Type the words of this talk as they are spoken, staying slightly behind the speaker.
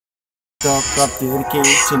توب تركي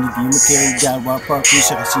شنو دي مكان قال وابا في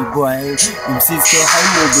شغشي بوين يمسيس كي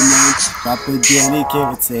حلمو بنين راب ديالي كي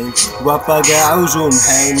غتسين وابا قاع وجو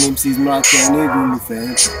محين يمسيس مرات كان يقولو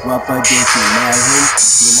فين وابا ديالكي مالهم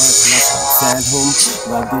لما يخلص سالهم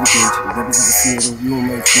راب ديالي كي دابا بصيرو اليوم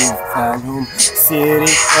يكون بحالهم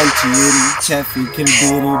سيري انتيري شافي كل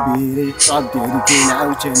بيري بيري راب ديالي كي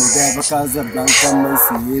نعاوتاني دابا كازابلانكا ما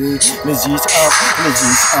يسيري مجيت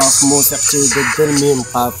اف موسيقتي ضد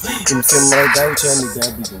الميمقاف مريض عاوتاني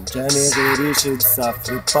دابا تاني غير يشد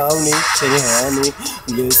صافي باوني تاني هاني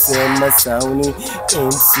لسه ما ساوني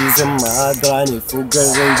امسي زعما هضراني فوق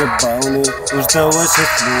الرين جباوني وجدا واش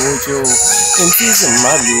تموتو امسي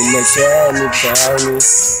زعما اليوم تاني باوني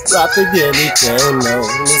رابي ديالي كاينو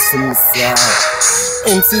نسم الساعة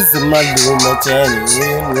امسي زعما اليوم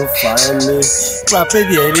تاني وفاهمني رابي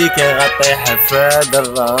ديالي كيغطيح في هاد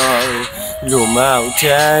الراي اليوم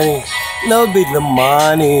عاوتاني no big the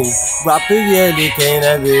money رابي ديالي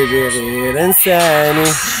كاينة بيبي غير انساني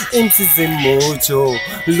امسي زيموتو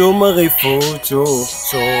لو ما غيفوتو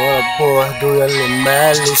شو بوحدو ياللي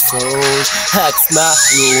مالي صوت هتسمع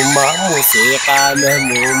يوما موسيقى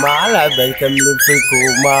مهمومة على بال كاملين في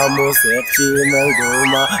الكومة موسيقتي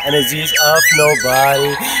مهضومة انا جيت اف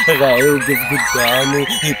نوبادي غايوقف قدامي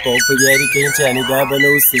هيب هوب ديالي كاين تاني دابا انا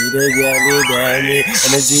والسيدة ديالي داني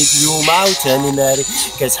انا جيت اليوم عاوتاني ناري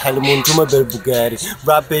كتحلمو نتوما بالبوكاري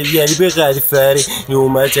رابي ديالي بغالي فاري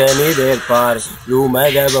اليوم تاني داير باري اليوم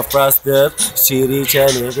دابا فراستف شيري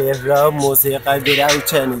تاني غير راب موسيقى دير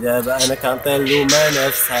عاوتاني دابا انا كنطير اليوم انا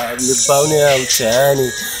فصحاب لباوني عاوتاني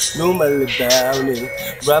اليوم لباوني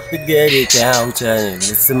رابي ديالي عاوتاني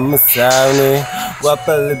لسه مساوني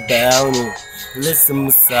رابي لباوني لسه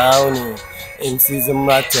مساوني امسي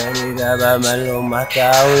زعما تاني دابا مالو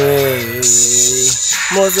محتاوني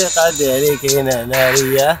موسيقى ديالي كاينة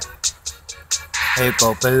نارية هيب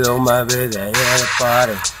هوب اليوم بداية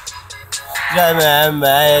الباري جامعة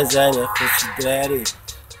معايا زاني خص الدراري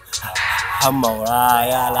حما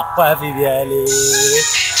ورايا على قوافي ديالي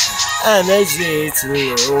انا جيت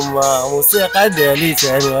اليوم موسيقى ديالي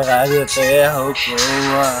تاني غادي طيح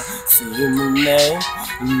وكوما سي مني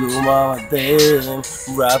اليوم ودين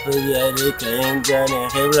راب ديالي كاين تاني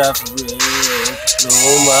غير رافرين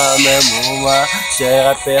لوما مهمومة جاي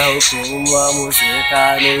غطيح وكوما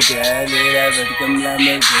موسيقى ديالي لابد كاملة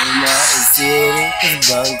مهمومة السيري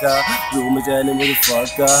كزبانكا اليوم تاني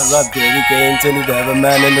مدفاكا راب ديالي كاين تاني دابا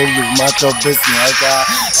معنا اليوم توب سناكا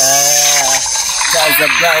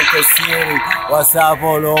كازابلانكا سيري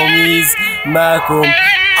واسابو لوميز معكم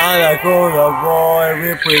anaconda boy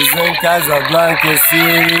represent Casablanca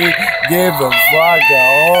City. Give a fuck to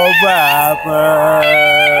all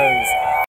rappers.